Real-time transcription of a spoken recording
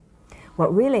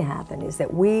What really happened is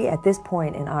that we, at this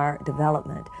point in our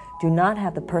development, do not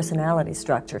have the personality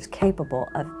structures capable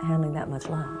of handling that much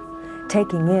love,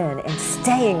 taking in and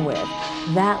staying with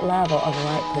that level of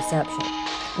right perception.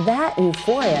 That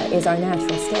euphoria is our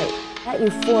natural state. That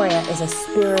euphoria is a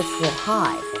spiritual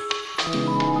high.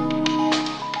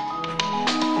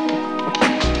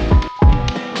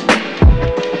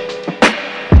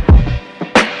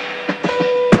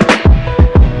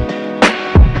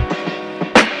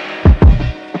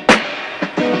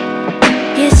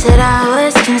 Said I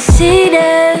was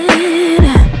conceited,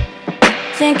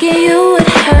 thinking you would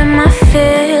hurt my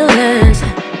feelings.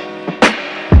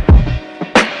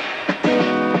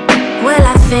 Well,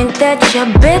 I think that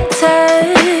you're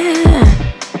bitter,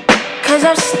 'cause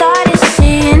I've started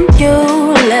seeing you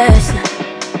less.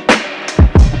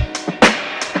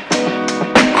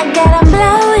 I got 'em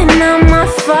blowing on my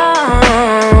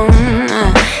phone,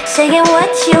 saying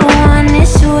what you want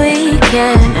this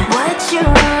weekend. What you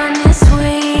want this weekend.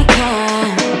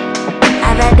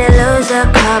 I've had to lose a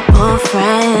couple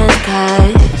friends,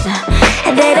 'cause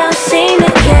they don't seem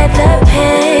to get the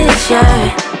picture.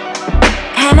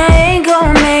 And I ain't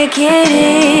gonna make it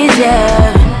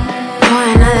easier. Pour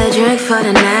another drink for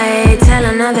the night, tell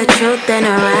another truth in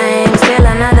a rhyme, spill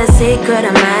another secret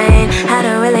of mine. I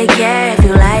don't really care if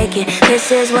you like it,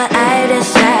 this is what I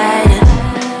decided.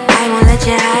 I won't let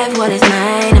you have what is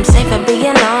mine. I'm safe at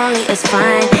being lonely, it's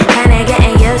fine. Kinda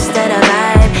getting used to the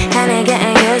vibe, kinda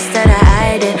getting used to the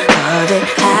idea of it.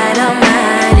 I don't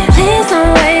mind it. Please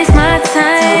don't waste my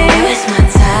time. Don't waste my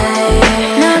time.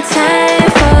 No time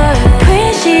for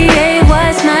appreciate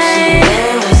what's mine.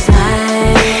 Yeah, what's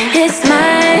mine. It's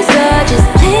mine, so just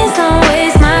please don't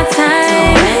waste my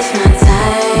time. Don't waste my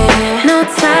time. No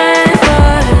time for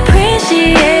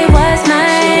appreciate what's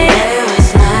mine. Yeah,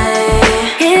 what's mine.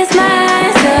 It's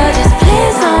mine, so just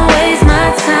please don't waste my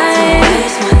time. Don't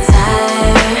waste my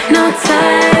time. No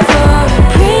time for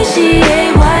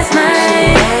appreciate what's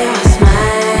mine. Yeah, what's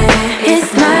mine.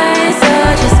 It's mine, so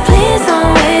just please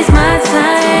don't waste my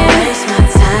time. Don't waste my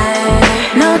time.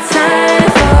 No time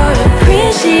for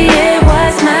appreciate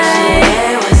what's mine.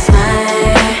 Yeah, what's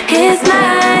mine. It's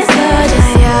mine, so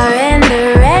just you're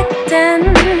indirecting.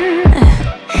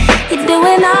 You're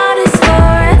doing all this for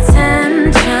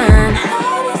attention.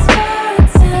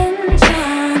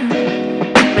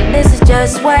 But this is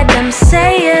just what I'm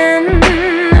saying.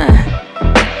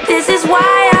 This is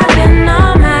why I've been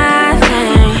on my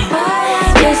thing.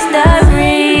 It's the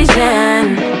reason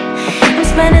I'm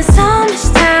spending so much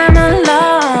time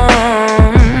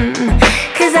alone,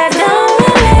 'cause I don't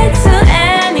relate to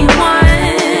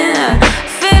anyone,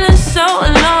 feeling so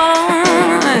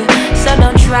alone. So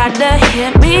don't try to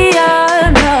hit me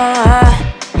up, no,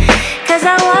 'cause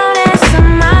I won't answer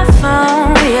my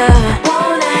phone, yeah.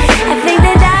 I think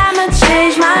that I'ma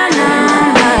change my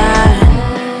number.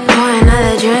 Pour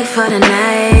another drink for the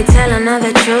night, tell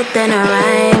another truth in a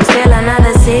rhyme, spill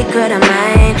another secret of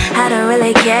mine. I don't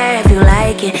really care if you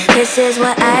like it, this is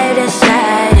what I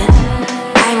decided.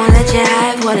 I won't let you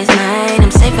have what is mine.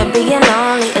 I'm safe at being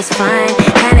lonely, it's fine.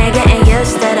 Kinda getting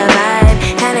used to the vibe,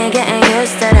 kinda getting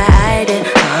used to the idea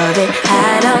of it.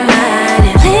 I don't mind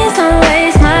it. Please don't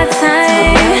waste my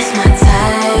time. Don't waste my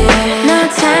time. No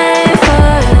time for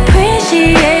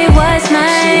appreciate what's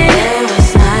mine. Yeah,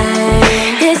 what's mine.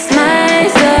 It's mine,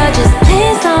 so just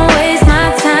please don't waste my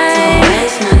time. Don't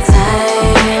waste my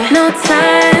time. No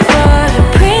time for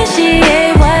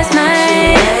appreciate what's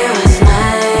mine. Yeah, what's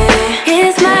mine.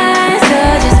 It's mine, so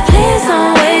just please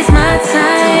don't waste my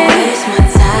time. Don't waste my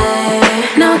time.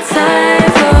 No time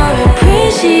for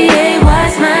appreciate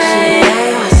what's mine.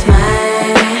 Yeah, what's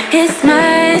mine. It's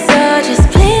mine, so just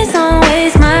please don't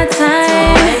waste my time.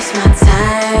 Don't waste my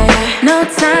time. No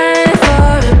time for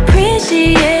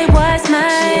appreciate what's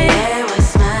mine. Yeah,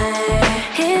 what's mine.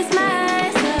 It's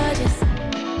mine, so just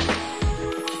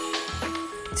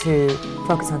To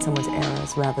focus on someone's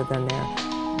errors rather than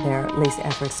their least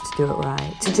efforts to do it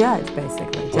right. To judge,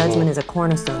 basically. Judgment is a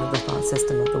cornerstone of the thought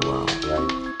system of the world.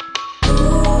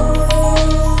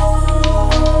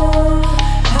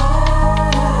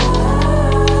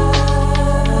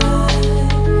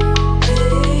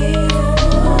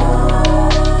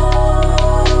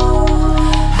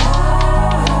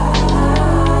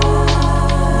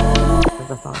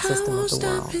 The thought system of the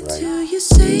world. Until you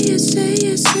say it, say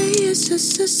it, say it,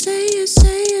 sister, say it,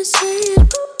 say it, say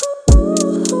it.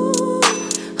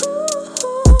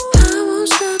 I won't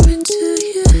stop until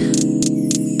you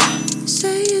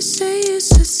say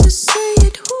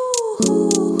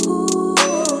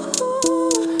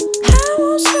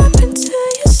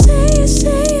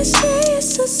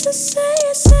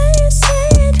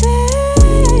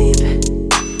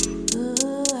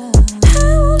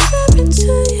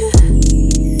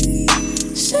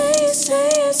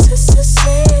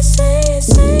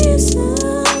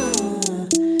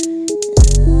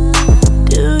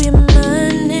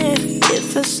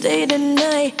stay the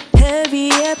night. Heavy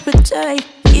appetite,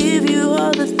 give you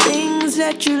all the things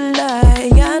that you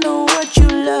like. I know what you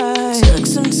like. Took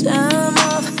some time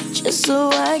off just so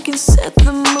I can set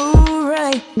the mood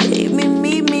right. Baby,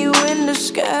 meet me when the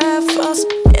sky falls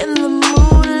in the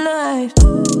moonlight.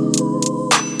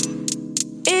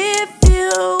 If you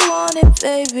want it,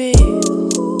 baby,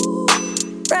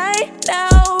 right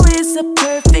now is the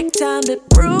perfect time to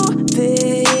prove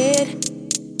it.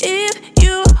 If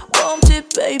you want it,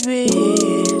 baby,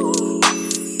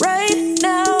 right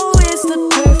now is the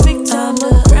perfect time to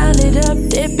grind it up,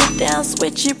 dip it down,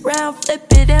 switch it round,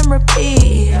 flip it and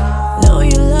repeat. Know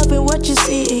you loving what you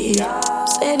see,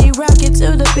 steady rock it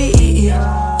to the beat.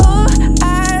 Oh,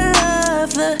 I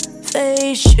love the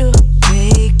face you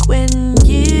make when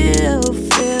you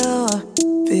feel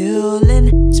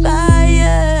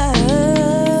inspired.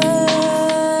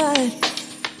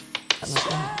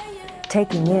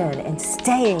 Taking in and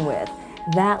staying with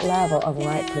that level of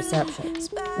right perception.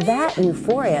 That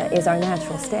euphoria is our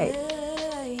natural state.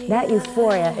 That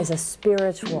euphoria is a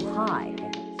spiritual high.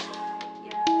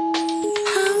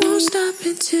 I won't stop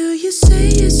until you say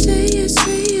it, say it,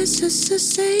 say it, say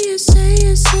it, say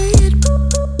it, say it.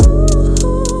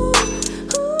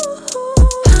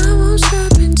 I won't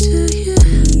stop until you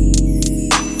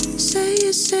say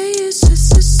it, say it, say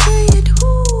it.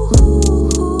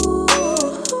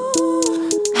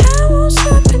 I won't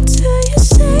stop until you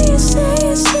say it, say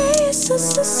it, say it, say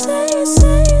it,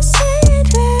 say it, say it,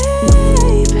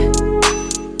 babe.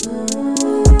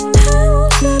 I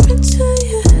won't stop until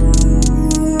you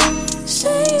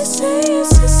say it, say it,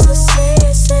 say it, say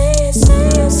it, say it, say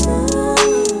it.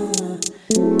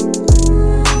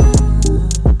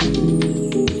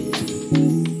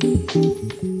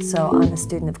 So I'm a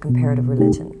student of comparative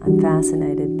religion. I'm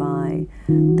fascinated by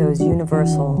those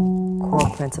universal core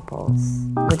principles,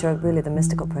 which are really the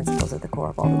mystical principles at the core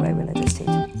of all the way religious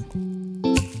teachings.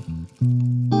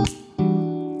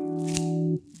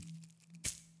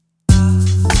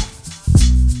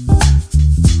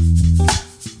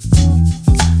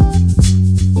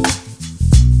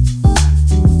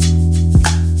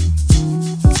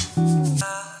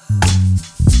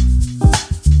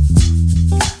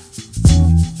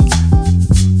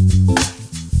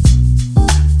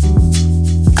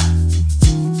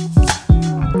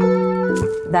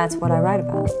 That's what I write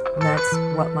about. And that's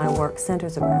what my work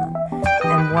centers around.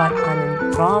 And what I'm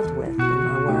involved with in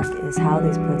my work is how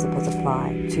these principles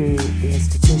apply to the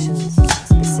institutions,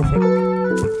 specific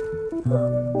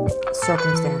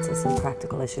circumstances and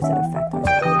practical issues that affect our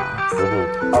daily lives.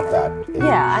 Mm-hmm. Of that.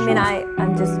 Yeah, I mean,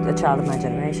 I'm just a child of my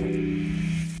generation.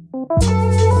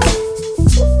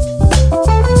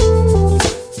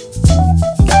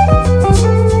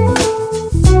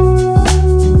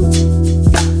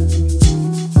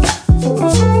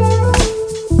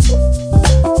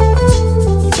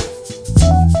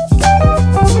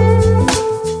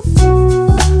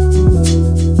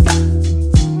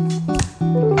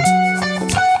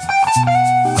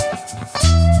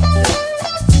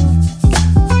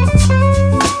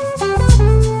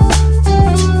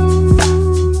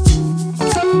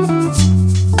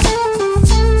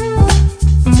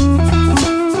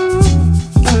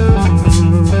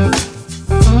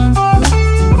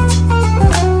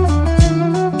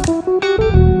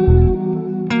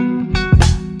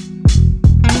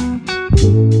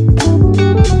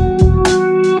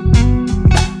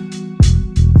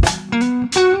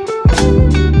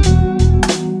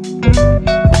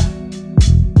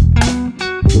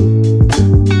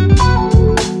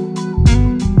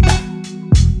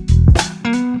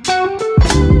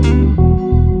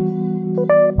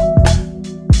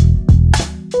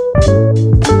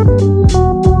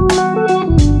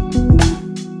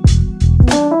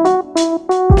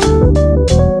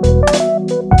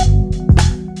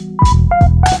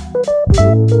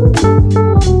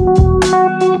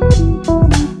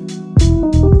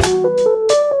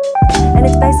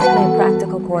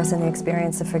 And the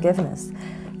experience of forgiveness.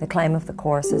 The claim of the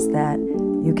Course is that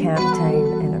you can't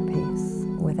attain inner peace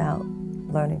without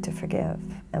learning to forgive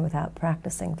and without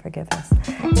practicing forgiveness.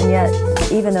 And yet,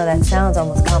 even though that sounds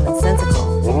almost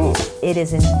commonsensical, it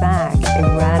is in fact a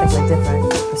radically different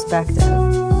perspective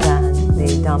than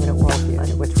the dominant worldview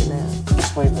under which we live.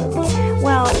 Explain that.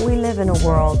 Well, we live in a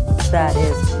world that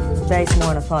is based more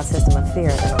on a thought system of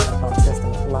fear than on a thought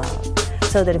system of love.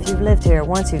 So that if you've lived here,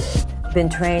 once you've been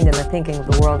trained in the thinking of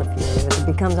the world of you, it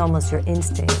becomes almost your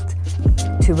instinct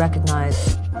to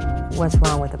recognize what's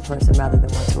wrong with a person rather than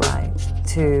what's right,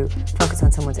 to focus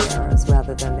on someone's errors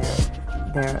rather than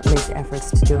their least efforts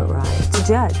to do it right, to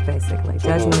judge, basically.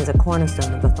 Judgment is a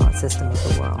cornerstone of the thought system of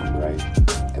the world.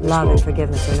 Right. love and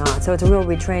forgiveness or not. So it's a real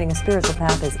retraining. A spiritual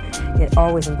path it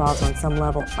always involves on some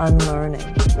level unlearning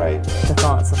the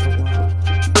thoughts of the world.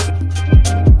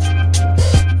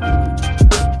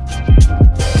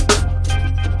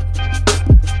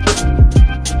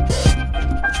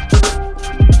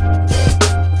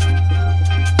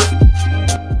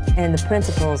 And the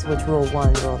principles which rule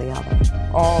one rule the other.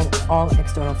 All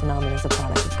external phenomena is a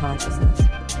product of consciousness.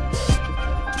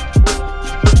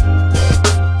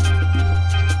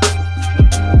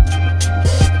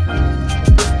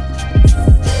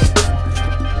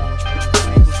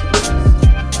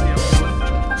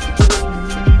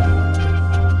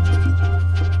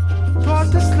 Bought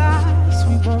the slice,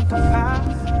 we want the pie.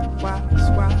 Why,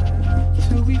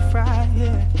 till we fry,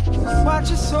 yeah. Watch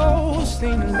your soul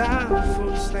staying alive for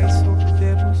a slice of the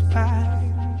devil's pie.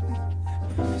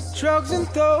 Drugs and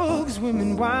thugs,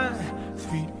 women, wine,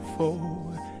 3 to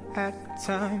 4 at a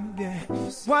time, yeah.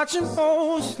 Watching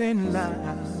all staying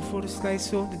alive for the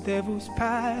slice of the devil's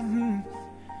pie.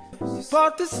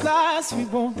 Bought the slice, we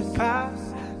want the pie.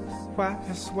 Why,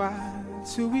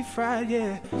 till we fry,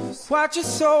 yeah. Watch your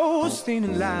soul staying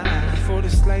alive for the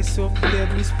slice of the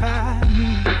devil's pie.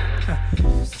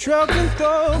 Drugs and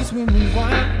thugs, women,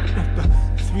 wine,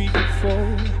 3 to 4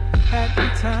 at a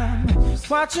time.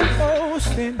 Watching all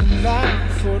stand in line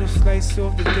for the slice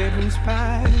of the devil's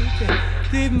pie.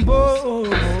 Didn't bowl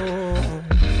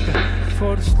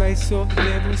for the slice of the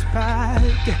devil's pie.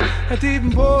 I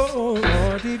didn't bowl,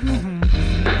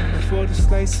 for the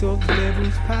slice of the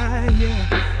devil's pie. Yeah.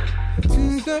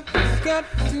 Got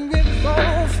to get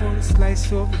bowl for the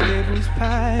slice of the devil's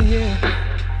pie. Yeah.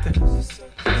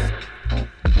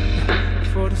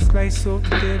 For the slice of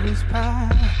the devil's pie.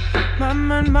 My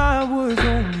man, my words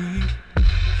on me.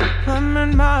 My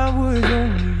man, my words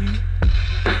on me.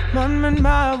 My man,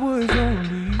 my words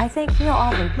on me. I think,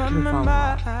 often we fall in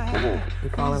love. You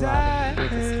fall in love and you're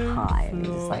just high and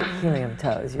you're just like helium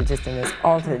toes. You're just in this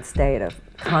altered state of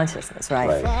consciousness,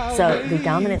 right? So the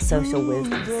dominant social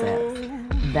wisdom says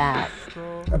that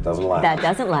doesn't last. That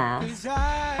doesn't last,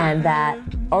 and that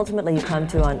ultimately you come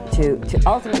to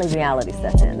ultimately reality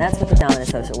sets in. That's what the dominant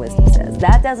social wisdom says.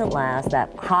 That doesn't last.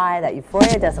 That high, that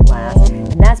euphoria doesn't last,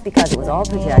 and that's because it was all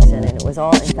projection and it was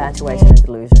all infatuation and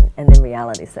delusion, and then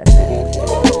reality sets in.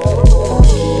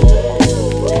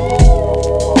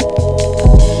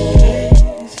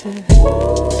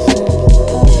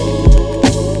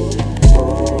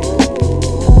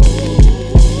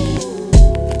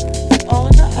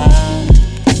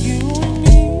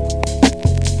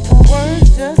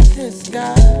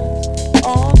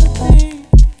 All the things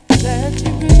that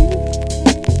you be.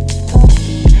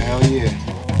 Hell yeah.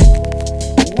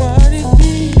 What it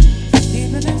be,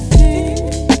 even in sea,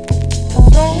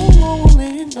 so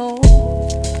only know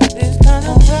this kind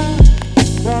of pride,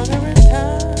 stronger in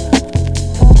time.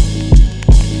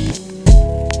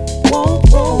 Won't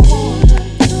go on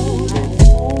until it's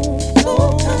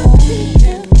home, so we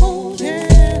can hold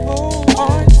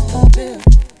hearts filled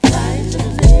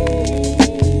righteously.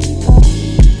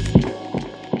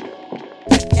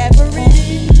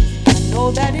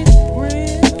 That it's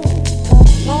real,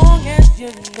 long as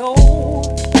you know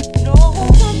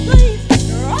someplace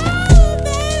you're all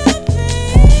that I think.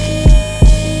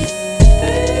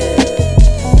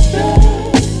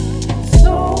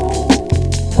 So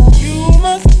you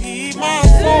must be my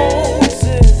soul,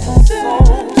 sis.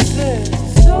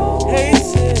 Hey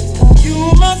sis, you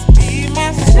must be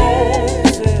my soul,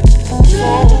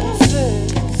 sis.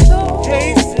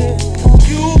 Hey sis,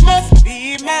 you must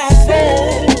be my soul.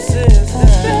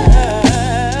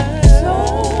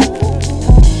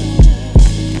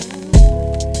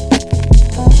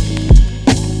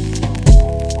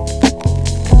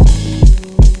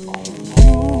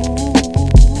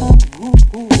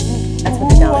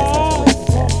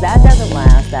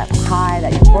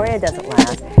 Doesn't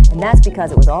last, and that's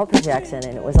because it was all projection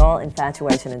and it was all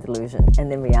infatuation and delusion, and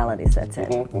then reality sets in.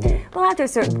 Well, after a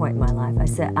certain point in my life,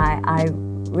 I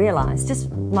realized,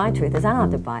 just my truth is I don't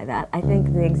have to buy that. I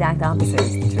think the exact opposite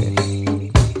is the truth.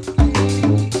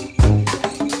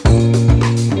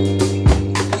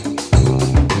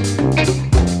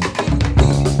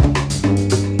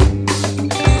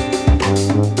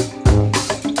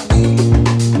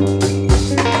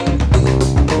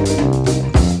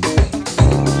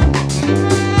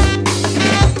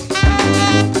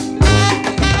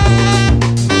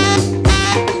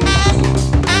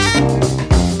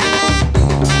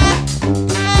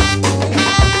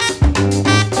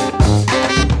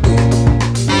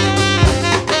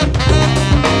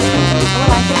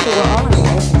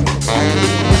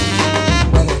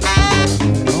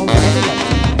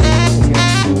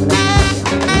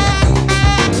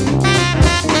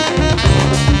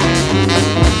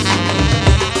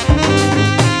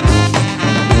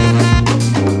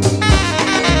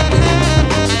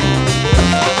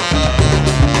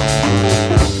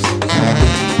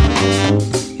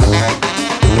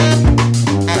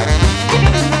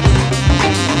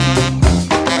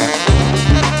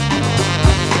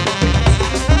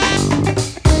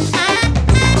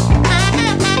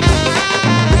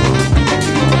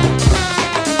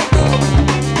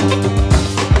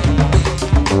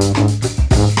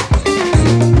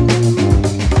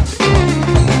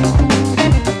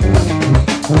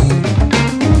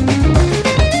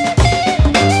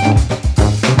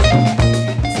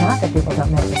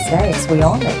 We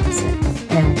all make mistakes.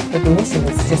 But the issue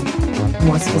is just a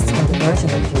more sophisticated version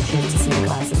of you choose to see the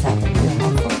classes happen.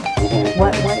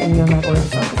 What in your mind will you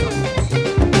focus on?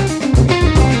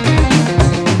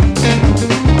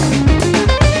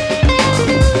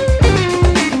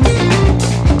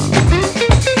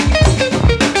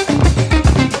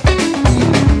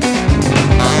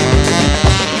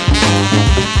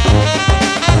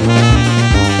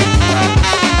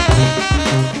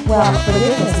 Well,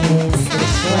 forgiveness means the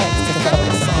strength to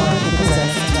focus on the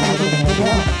possessions rather than the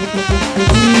will.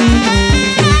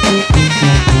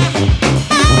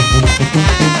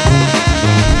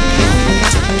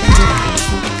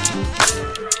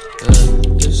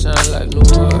 It sounds like new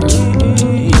word.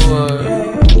 New word.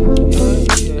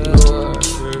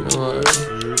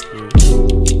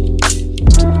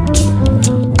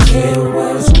 It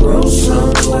was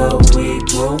gruesome what we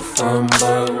grew from,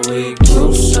 but we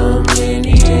grew some in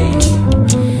the end.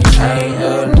 Ain't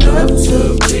enough to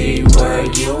be where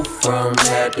you from,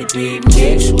 had to be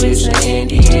mixed with some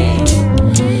Indian.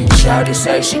 Shawty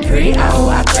say she Creole,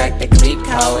 I cracked the clique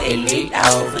code, it leaked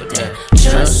over there.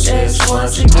 Just says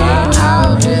once again,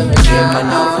 get my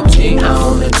novelty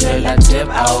on until I tip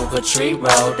over tree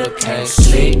road. The can't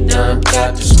sleep, done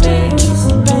got the Spinz.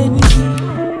 Baby,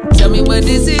 tell me what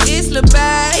is it, it's La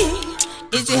Bay.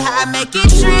 Is it how I make it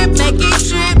drip,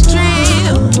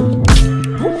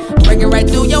 Break it right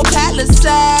through your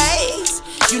palisades.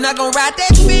 You not gon' ride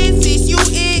that fence, is you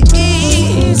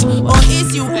is, or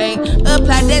is you ain't.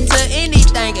 Apply that to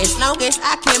anything as long as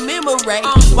I can memorate.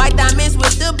 White diamonds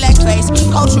with the black face,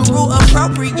 cultural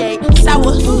appropriate.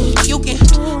 Sour, you can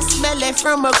smell it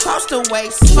from across the way.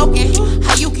 Smoking,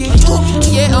 how you can,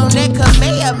 yeah, on that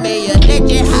Kamehameha. That's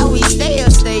just how we stay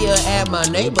at my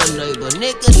neighbor.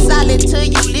 Nigga solid till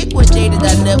you liquidated.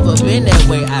 I never been that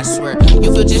way, I swear.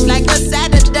 You feel just like a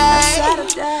Saturday.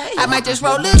 I might just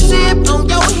roll a zip on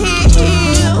your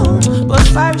heel. But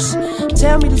first,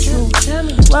 tell me the truth.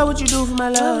 What would you do for my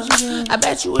love? I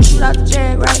bet you would shoot out the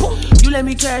jag, right? You let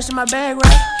me crash in my bag,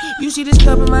 right? You see this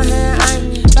cup in my hand, I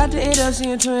ain't about to end up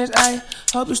seeing twins. I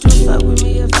hope you still fuck with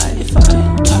me if I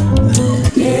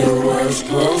It was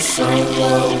gruesome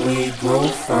what we grew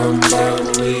from,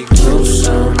 but we grew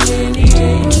some in the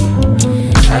end.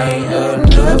 Ain't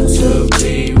enough to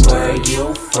be where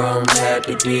you from, had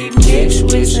to be mixed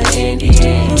with some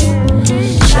Indian.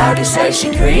 Shawty say she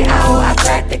Creole, I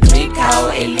cracked the clique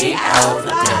code, it leaked over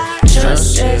there.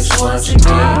 Just says once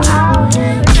again,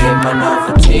 get my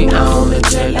novelty on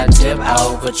until I tip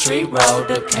over tree road.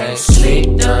 The can't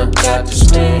sleep, done got the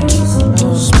Spinz.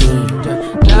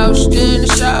 Lost in the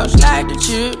sauce like the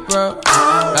chip, bro.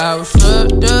 I was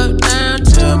fucked up down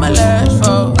to my last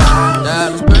four. Now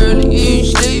it's barely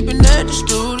eating, sleeping at the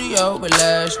studio. But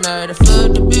last night I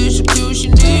fucked the bishop, you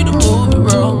should need a movie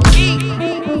role.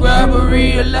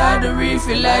 Robbery, a lottery,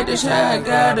 feel like that's how I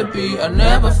gotta be. I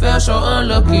never felt so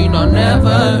unlucky, no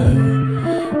never.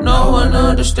 No one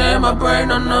understand my brain,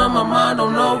 no numb, my mind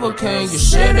don't overcame. You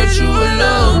said that you would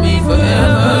love me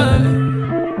forever.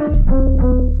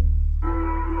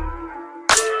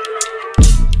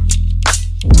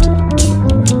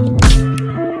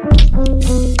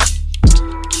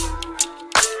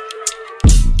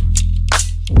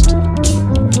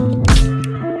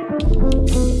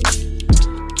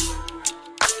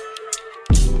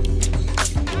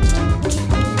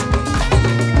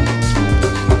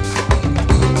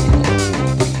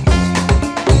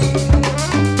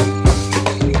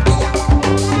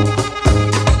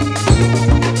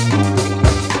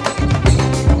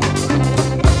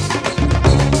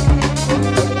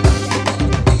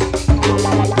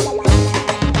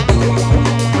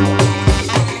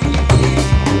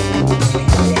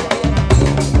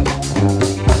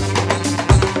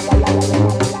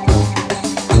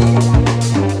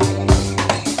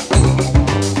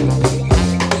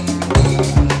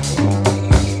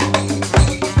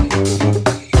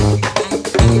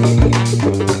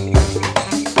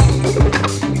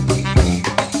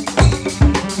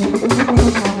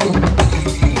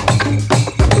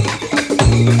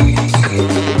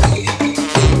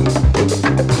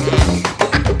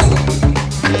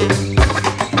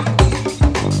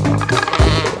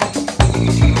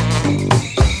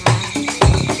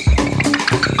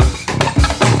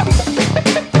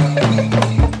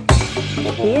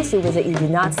 Was that you did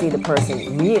not see the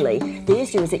person really. The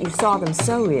issue is that you saw them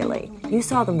so really. You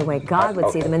saw them the way God would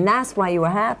see them, and that's why you were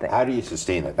happy. How do you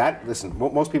sustain that? Listen,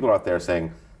 most people out there are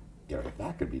saying, you know, if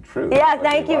that could be true. Yeah,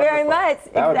 thank you very much.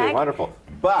 That would be wonderful.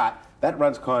 But That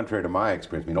runs contrary to my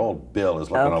experience. I mean, old Bill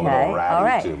is looking a little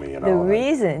ratty to me.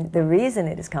 The reason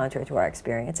it is contrary to our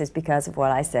experience is because of what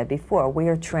I said before. We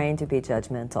are trained to be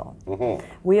judgmental. Mm-hmm.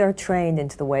 We are trained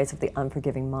into the ways of the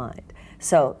unforgiving mind.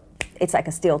 So it's like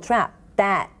a steel trap.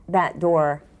 That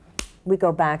door, we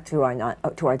go back to our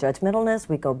judgmentalness.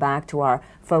 We go back to our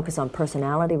focus on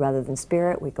personality rather than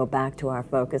spirit. We go back to our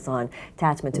focus on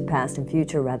attachment to past and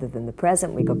future rather than the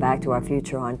present. We go back to our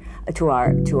future to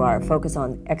our focus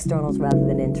on externals rather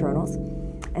than internals.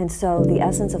 And so the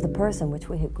essence of the person, which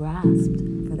we had grasped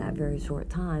for that very short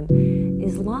time,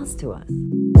 is lost to us.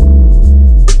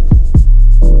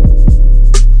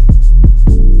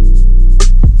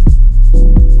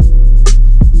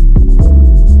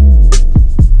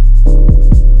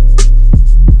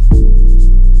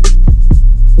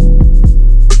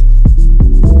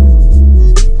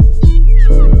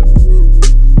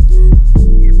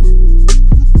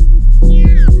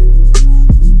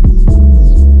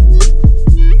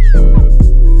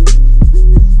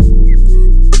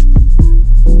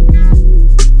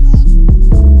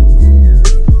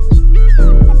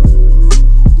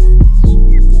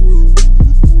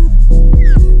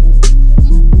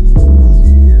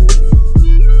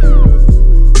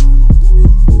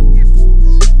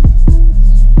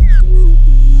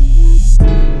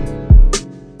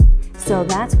 So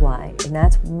that's why, and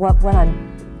that's what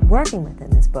I'm working with in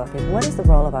this book, is what is the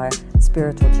role of our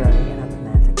spiritual journey in our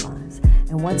romantic lives?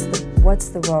 And what's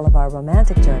the role of our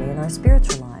romantic journey in our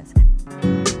spiritual lives?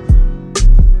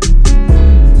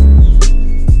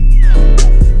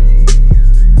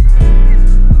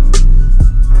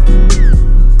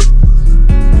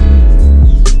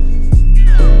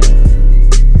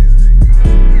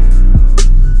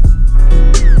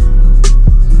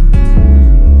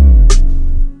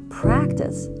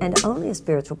 And only a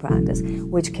spiritual practice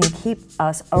which can keep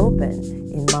us open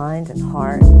in mind and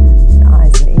heart and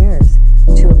eyes and ears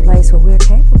to a place where we're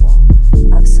capable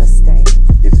of sustained.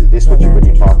 Is this when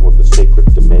you talk about the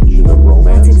sacred dimension of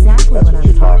romance? That's exactly what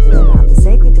I'm talking about. The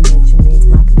sacred dimension means,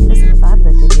 listen, if I've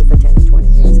lived with you for 10 or 20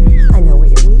 years, I know what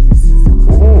your weaknesses are.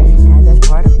 Mm-hmm. And there's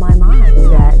part of my mind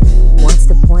that wants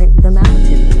to point them out to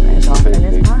you as often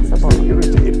as possible.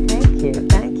 Thank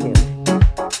you.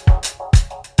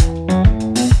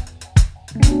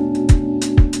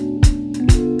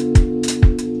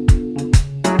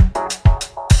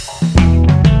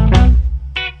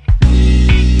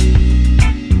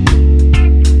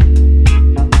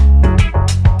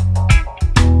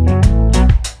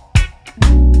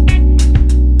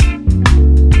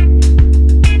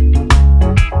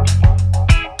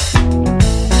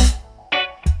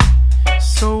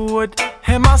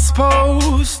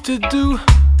 To do,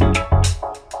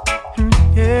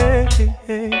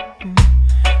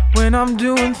 when I'm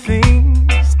doing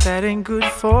things that ain't good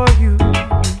for you,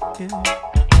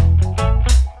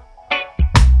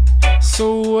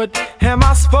 So what am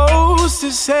I supposed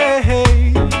to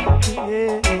say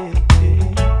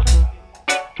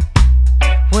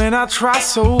when I try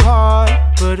so hard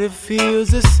but it feels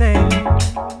the same?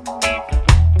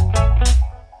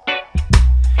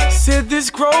 Said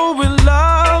this growing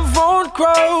love won't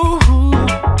grow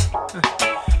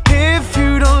if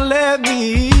you don't let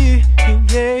me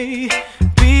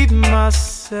be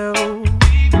myself.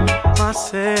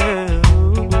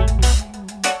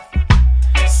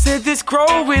 Said this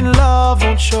growing love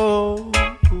won't show.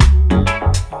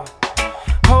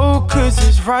 Oh, 'cause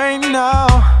this right now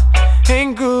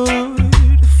ain't good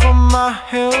for my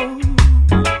health,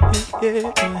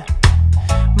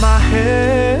 my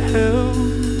health.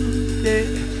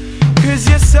 'Cause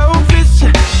you're selfish,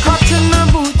 caught in the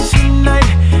mood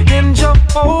tonight, and you're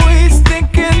always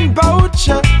thinking about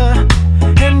you.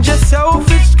 And you're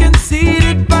selfish,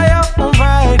 conceited by your own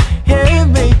right. Yeah,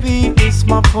 maybe it's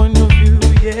my point of view,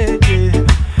 yeah.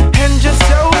 And you're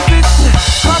selfish,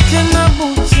 caught in the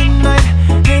mood tonight,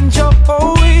 and you're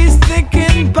always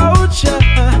thinking about you.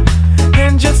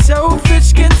 And you're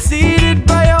selfish, conceited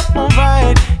by your own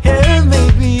right. Yeah,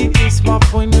 maybe it's my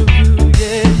point of view,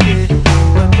 yeah.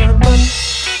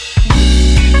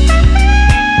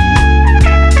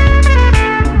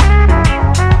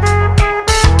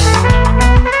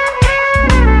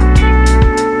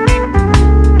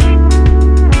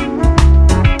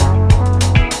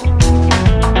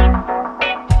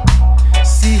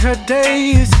 Her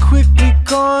day is quickly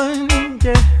gone,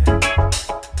 yeah.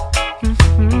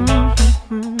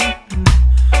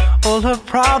 All her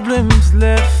problems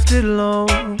left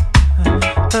alone.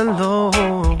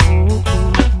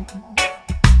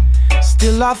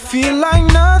 Still I feel like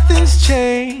nothing's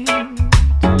changed.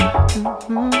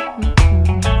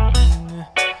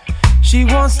 She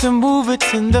wants to move it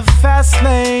in the fast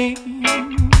lane.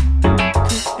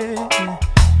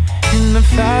 In the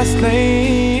fast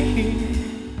lane.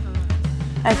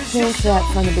 I think that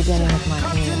from the beginning of my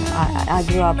career, I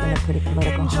grew up in a pretty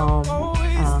political home,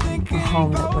 a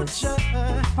home that was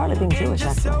partly being Jewish,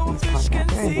 actually, I think it's part of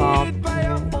that, very involved in the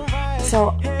community.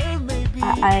 So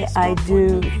I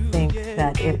do think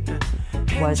that it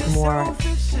was more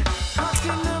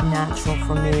natural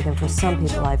for me than for some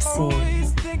people I've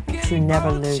seen to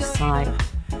never lose sight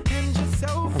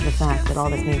of the fact that all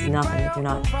this means nothing if you're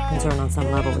not concerned on some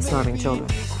level with starving children.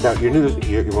 Now,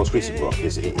 your most recent book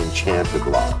is Enchanted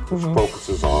Love, which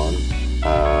focuses on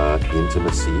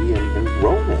intimacy and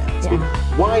romance. Yeah. I mean,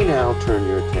 why now turn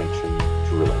your attention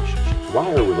to relationships?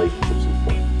 Why are relationships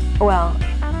important? Well,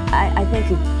 I think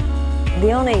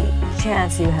the only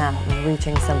chance you have of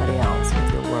reaching somebody else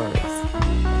with your words,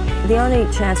 the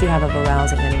only chance you have of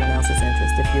arousing anyone else's interest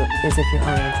is if your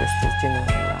own interest is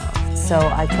genuinely aroused. So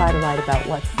I try to write about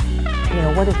what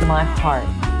is my heart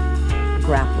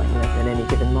grappling with at any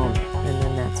given moment, and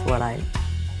then that's what I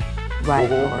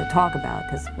write or talk about,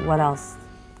 because what else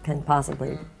can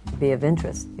possibly be of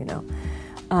interest,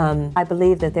 I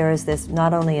believe that there is this,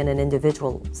 not only in an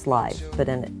individual's life, but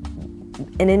in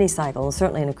any cycle,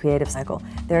 certainly in a creative cycle,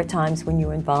 there are times when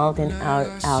you're involved in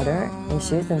outer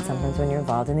issues and sometimes when you're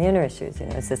involved in the inner issues.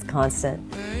 It's this constant,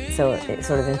 it's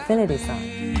sort of infinity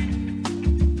sign.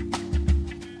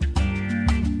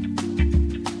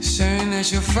 Saying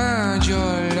that you'll find your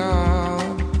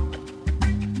love,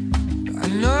 I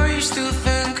know you still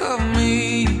think of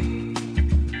me,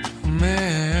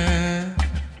 man.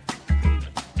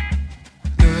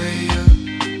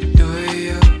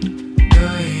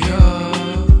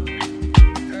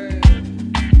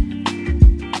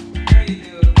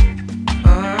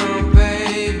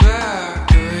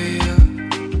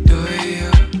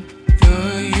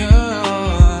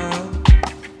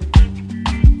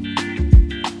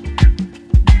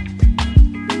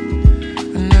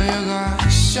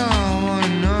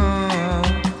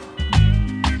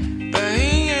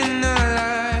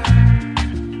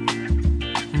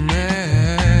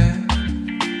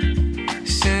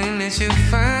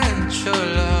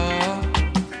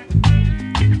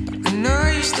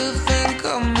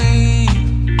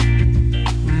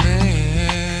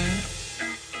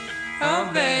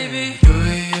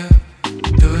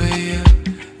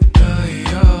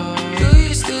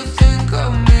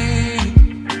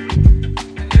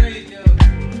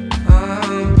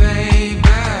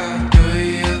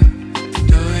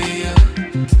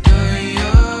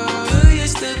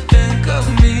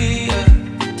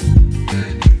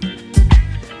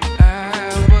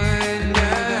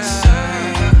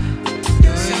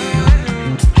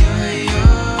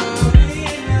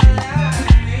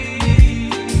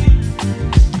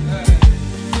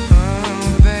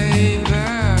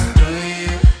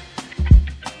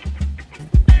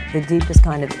 The deepest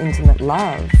kind of intimate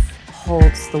love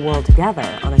holds the world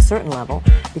together on a certain level,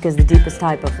 because the deepest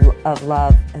type of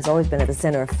love has always been at the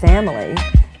center of family,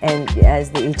 and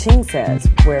as the I Ching says,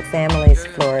 where families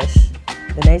flourish,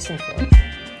 the nation flourish.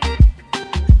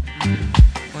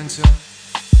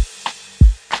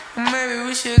 Maybe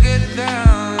we should get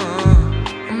down.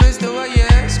 I miss the way you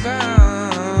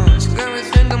expound. You got me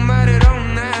thinking about it all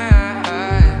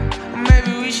night.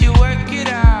 Maybe we should work it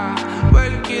out.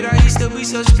 I used to be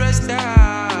so stressed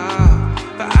out,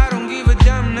 but I don't give a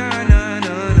damn, nah.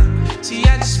 See,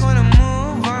 I just wanna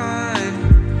move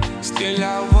on. Still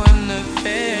I wanna,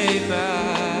 baby.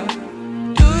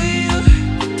 Do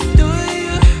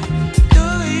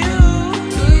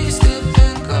you still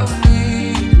think of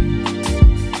me?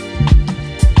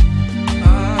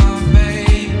 Oh,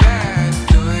 baby,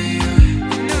 do you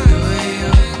still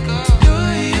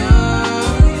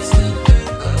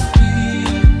think of me?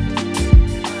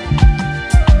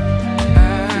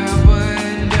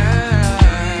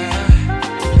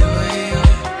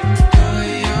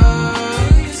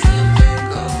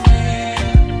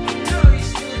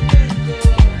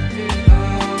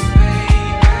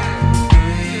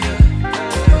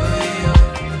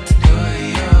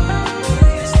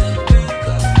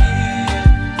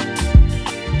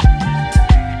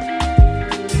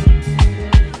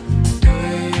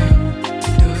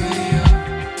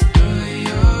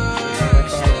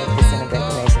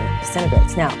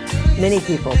 Now, many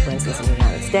people, for instance, in the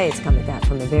United States, come at that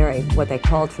from a very, what they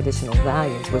call traditional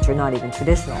values, which are not even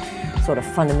traditional, sort of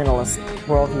fundamentalist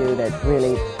worldview that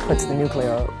really puts the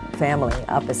nuclear family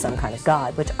up as some kind of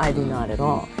god, which I do not at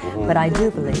all. But I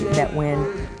do believe that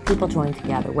when people join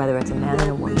together, whether it's a man and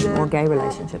a woman or gay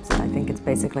relationships, I think it's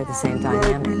basically the same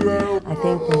dynamic. I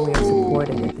think when we are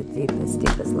supported at the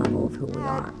deepest level of who we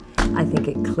are, I think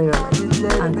it clearly,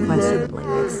 unquestionably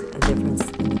makes a difference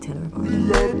in the tenor of our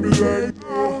day.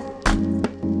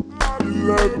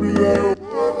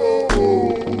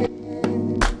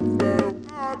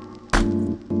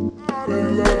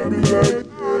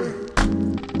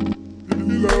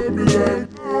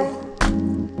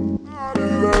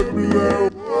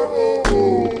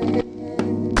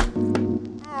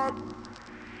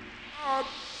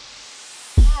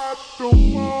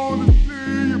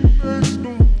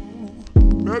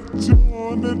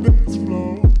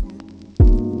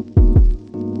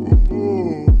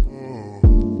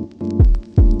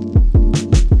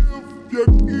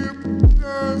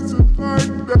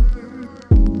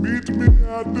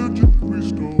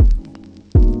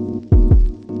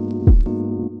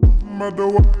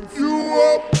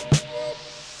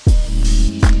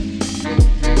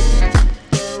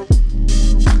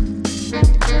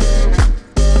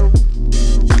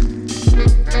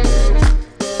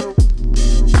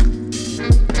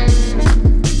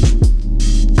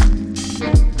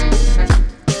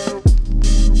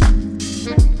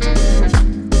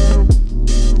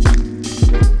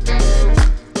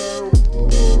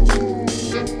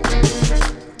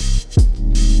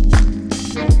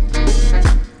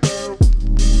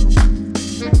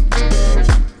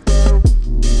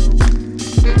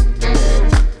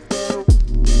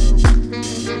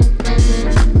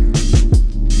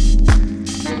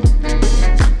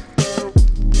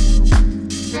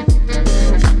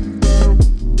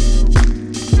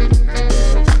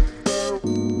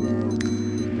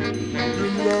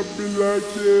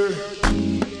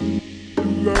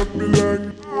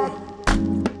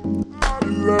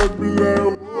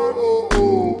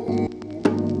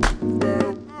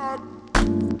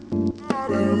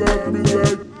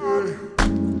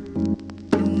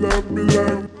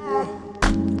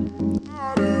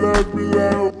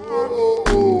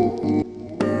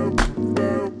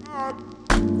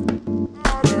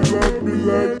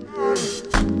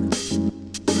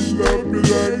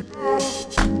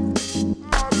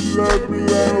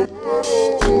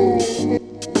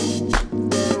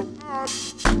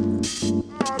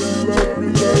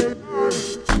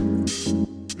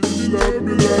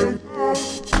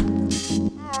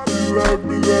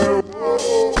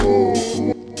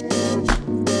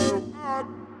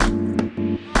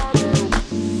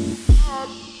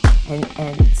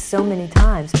 And so many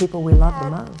times, people we love the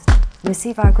most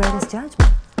receive our greatest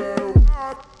judgment.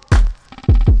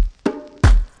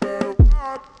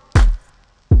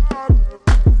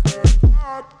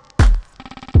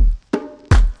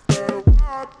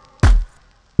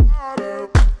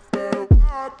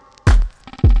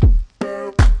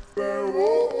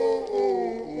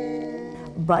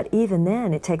 But even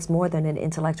then, it takes more than an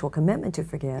intellectual commitment to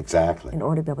forgive. Exactly. In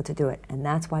order to be able to do it. And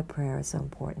that's why prayer is so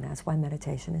important. That's why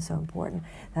meditation is so important.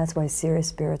 That's why serious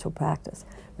spiritual practice,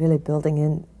 really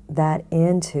building that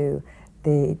into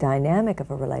the dynamic of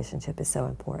a relationship is so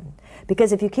important.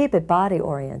 Because if you keep it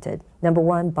body-oriented, number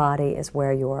one, body is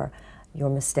where your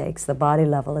mistakes, the body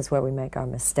level is where we make our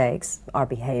mistakes, our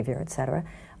behavior, etc.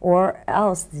 Or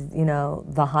else, you know,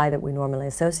 the high that we normally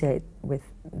associate with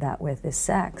is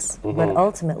sex. But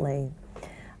ultimately,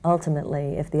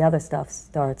 if the other stuff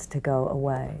starts to go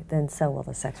away, then so will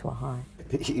the sexual high.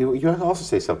 You also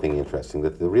say something interesting,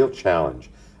 that the real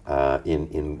challenge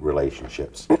in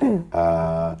relationships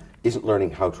isn't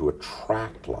learning how to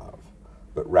attract love,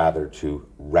 but rather to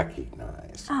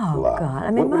recognize love. Oh, God. I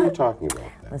mean, what are you talking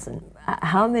about then? Listen,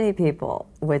 how many people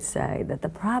would say that the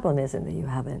problem isn't that you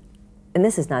haven't, and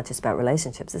this is not just about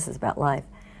relationships, this is about life.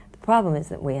 The problem is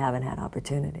that we haven't had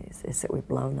opportunities, it's that we've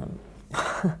blown them.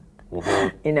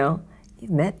 You know,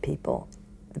 you've met people.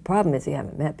 The problem is you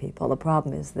haven't met people. The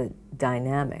problem is the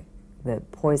dynamic, the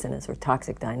poisonous or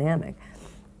toxic dynamic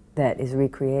that is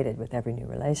recreated with every new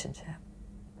relationship.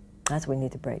 That's what we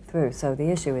need to break through. So the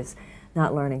issue is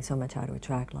not learning so much how to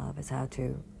attract love, it's how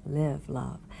to live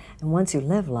love. And once you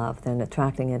live love, then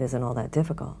attracting it isn't all that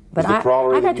difficult. But I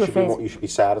got to a phase. You should be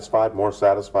satisfied, more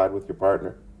satisfied with your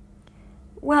partner?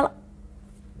 Well,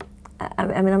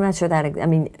 I mean, I'm not sure that, I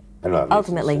mean,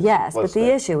 ultimately, yes, but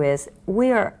the issue is,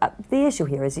 the issue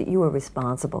here is that you are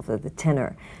responsible for the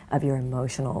tenor of your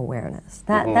emotional awareness.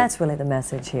 That's really the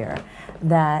message here,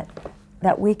 that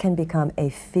we can become a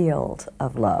field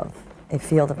of love, a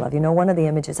field of love. You know, one of the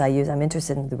images I use, I'm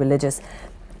interested in the religious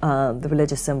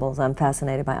symbols. I'm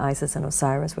fascinated by Isis and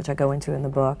Osiris, which I go into in the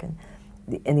book, and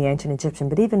in the ancient Egyptian,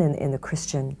 but even in the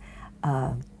Christian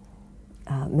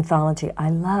mythology, I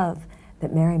love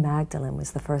that Mary Magdalene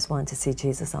was the first one to see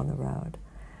Jesus on the road.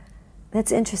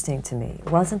 That's interesting to me.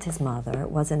 It wasn't his mother,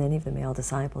 it wasn't any of the male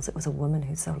disciples, it was a woman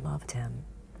who so loved him.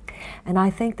 And I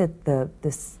think that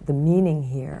the meaning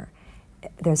here,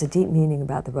 there's a deep meaning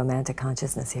about the romantic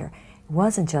consciousness here. It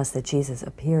wasn't just that Jesus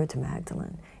appeared to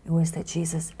Magdalene, it was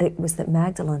that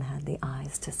Magdalene had the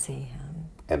eyes to see him.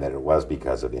 And that it was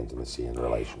because of intimacy and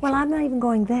relationship. Well, I'm not even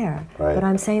going there, right. But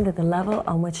I'm saying that the level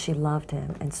on which she loved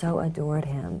him and so adored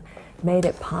him made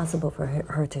it possible for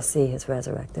her to see his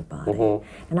resurrected body. Mm-hmm.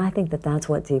 And I think that that's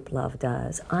what deep love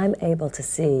does. I'm able to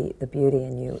see the beauty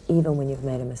in you even when you've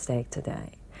made a mistake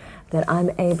today. That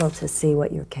I'm able to see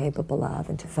what you're capable of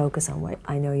and to focus on what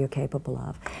I know you're capable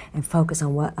of and focus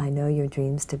on what I know your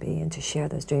dreams to be and to share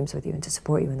those dreams with you and to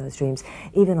support you in those dreams,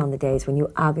 even on the days when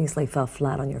you obviously fell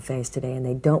flat on your face today and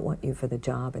they don't want you for the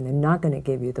job and they're not going to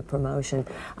give you the promotion.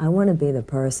 I want to be the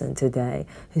person today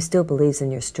who still believes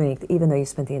in your strength, even though you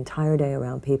spent the entire day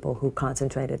around people who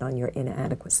concentrated on your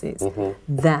inadequacies.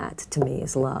 Mm-hmm. That, to me,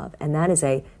 is love. And that is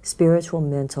a spiritual,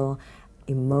 mental,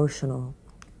 emotional,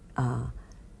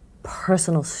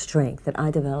 personal strength that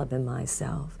I develop in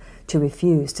myself to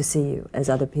refuse to see you as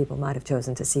other people might have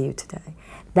chosen to see you today.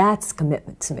 That's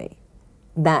commitment to me.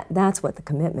 That's what the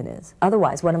commitment is.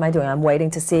 Otherwise, what am I doing? I'm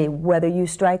waiting to see whether you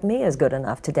strike me as good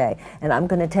enough today. And I'm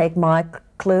going to take my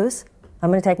clues, I'm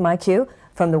going to take my cue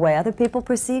from the way other people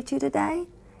perceived you today.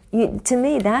 To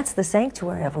me, that's the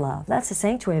sanctuary of love. That's the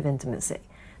sanctuary of intimacy.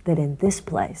 That in this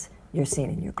place, you're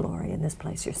seen in your glory. In this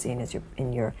place, you're seen as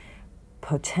in your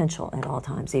potential at all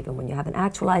times, even when you haven't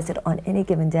actualized it on any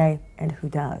given day, and who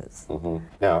does? Mm-hmm.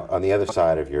 Now, on the other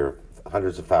side of your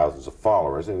hundreds of thousands of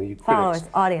followers, and you followers,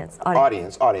 audience.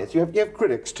 You have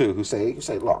critics too who say,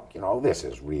 look, this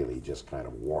is really just kind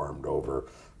of warmed over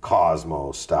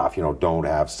cosmos stuff. Don't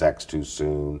have sex too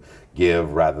soon,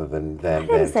 give rather than I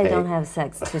didn't say take. Don't have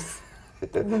sex too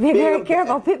soon. Be very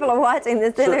careful. People are watching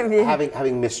this interview.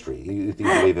 Having mystery. You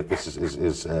believe that this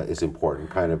is important,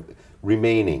 kind of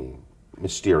remaining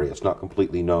mysterious, not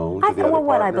completely known to the other partner?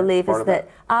 What I believe is that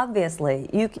obviously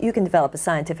you can develop a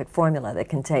scientific formula that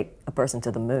can take a person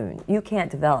to the moon. You can't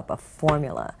develop a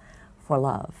formula for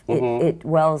love. Mm-hmm. It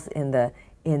dwells in the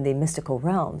mystical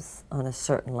realms on a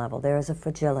certain level. There is a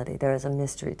fragility, there is a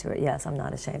mystery to it. Yes, I'm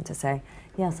not ashamed to say,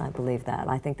 yes, I believe that.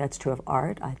 I think that's true of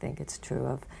art. I think it's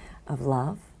true of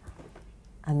love.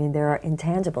 I mean, there are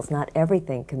intangibles. Not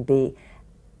everything can be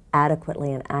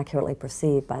adequately and accurately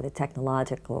perceived by the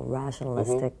technological,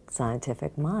 rationalistic,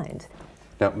 scientific mind.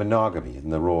 Now, monogamy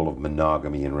and the role of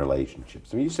monogamy in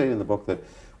relationships. I mean, you say in the book that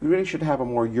we really should have a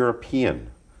more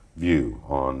European view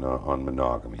on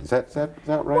monogamy. Is that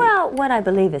right? Well, what I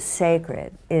believe is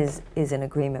sacred is an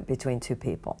agreement between two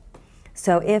people.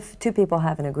 So if two people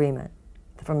have an agreement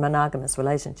for a monogamous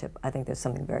relationship, I think there's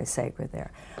something very sacred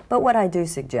there. But what I do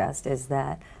suggest is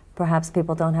that perhaps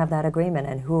people don't have that agreement,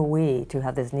 and who are we to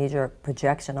have this knee-jerk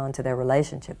projection onto their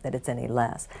relationship that it's any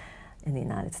less in the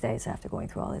United States after going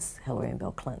through all this Hillary and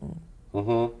Bill Clinton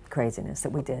craziness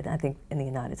that we did. I think in the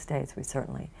United States we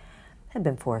certainly have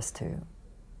been forced to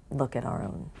look at our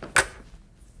own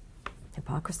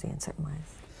hypocrisy in certain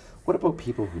ways. What about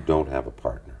people who don't have a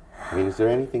partner? I mean, is there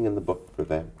anything in the book for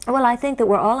them? Well, I think that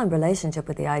we're all in relationship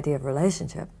with the idea of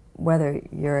relationship. Whether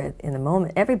you're in the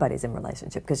moment, everybody's in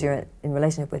relationship because you're in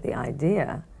relationship with the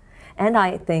idea. And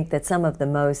I think that some of the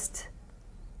most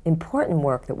important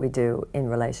work that we do in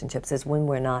relationships is when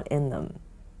we're not in them.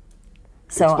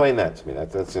 So, explain that to me.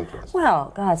 That's interesting.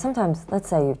 Well, God, sometimes, let's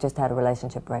say you've just had a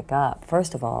relationship break up.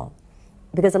 First of all,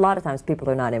 because a lot of times people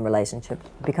are not in relationships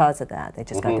because of that. They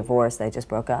just got divorced, they just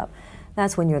broke up.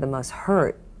 That's when you're the most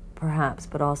hurt, perhaps,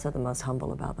 but also the most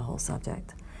humble about the whole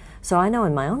subject. So I know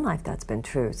in my own life that's been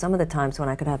true. Some of the times when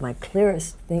I could have my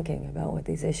clearest thinking about what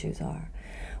these issues are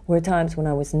were times when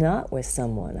I was not with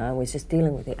someone. I was just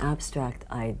dealing with the abstract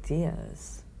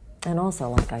ideas. And also,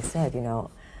 like I said,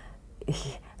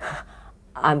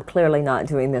 I'm clearly not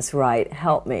doing this right.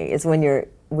 Help me. It's when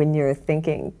your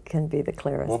thinking can be the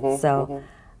clearest.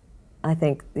 I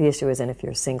think the issue isn't if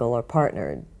you're single or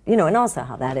partnered, and also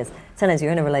how that is. Sometimes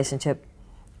you're in a relationship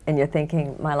and you're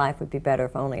thinking, my life would be better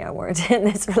if only I weren't in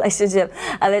this relationship.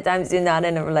 Other times you're not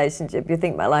in a relationship, you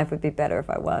think my life would be better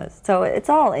if I was. So it's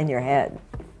all in your head.